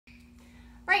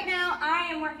I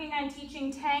am working on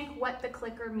teaching Tank what the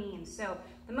clicker means. So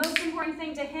the most important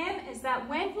thing to him is that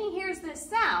when he hears this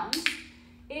sound,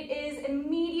 it is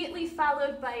immediately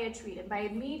followed by a treat. And by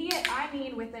immediate, I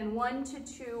mean within 1 to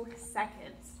 2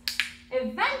 seconds.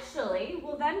 Eventually,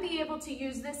 we'll then be able to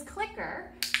use this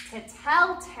clicker to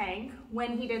tell Tank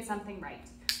when he did something right.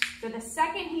 So the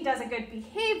second he does a good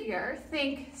behavior,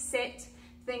 think sit,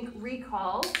 think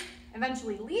recall,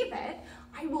 eventually leave it,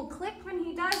 I will click when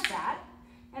he does that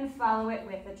and follow it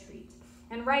with a treat.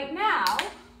 And right now,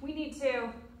 we need to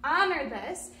honor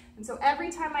this. And so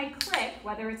every time I click,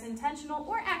 whether it's intentional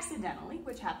or accidentally,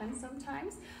 which happens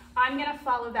sometimes, I'm gonna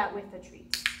follow that with a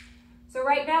treat. So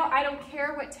right now, I don't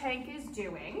care what Tank is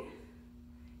doing.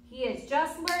 He is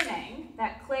just learning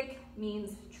that click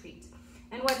means treat.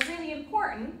 And what's really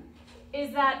important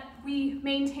is that we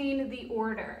maintain the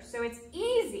order. So it's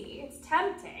easy, it's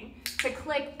tempting to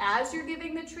click as you're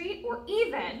giving the treat or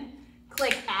even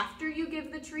click after you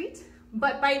give the treat,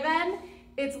 but by then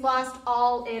it's lost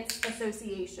all its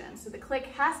association. So the click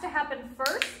has to happen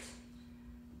first,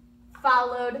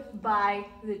 followed by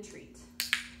the treat,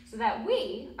 so that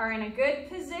we are in a good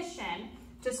position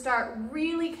to start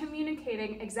really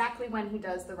communicating exactly when he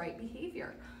does the right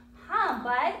behavior.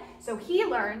 Bud? So he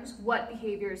learns what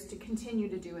behaviors to continue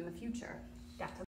to do in the future.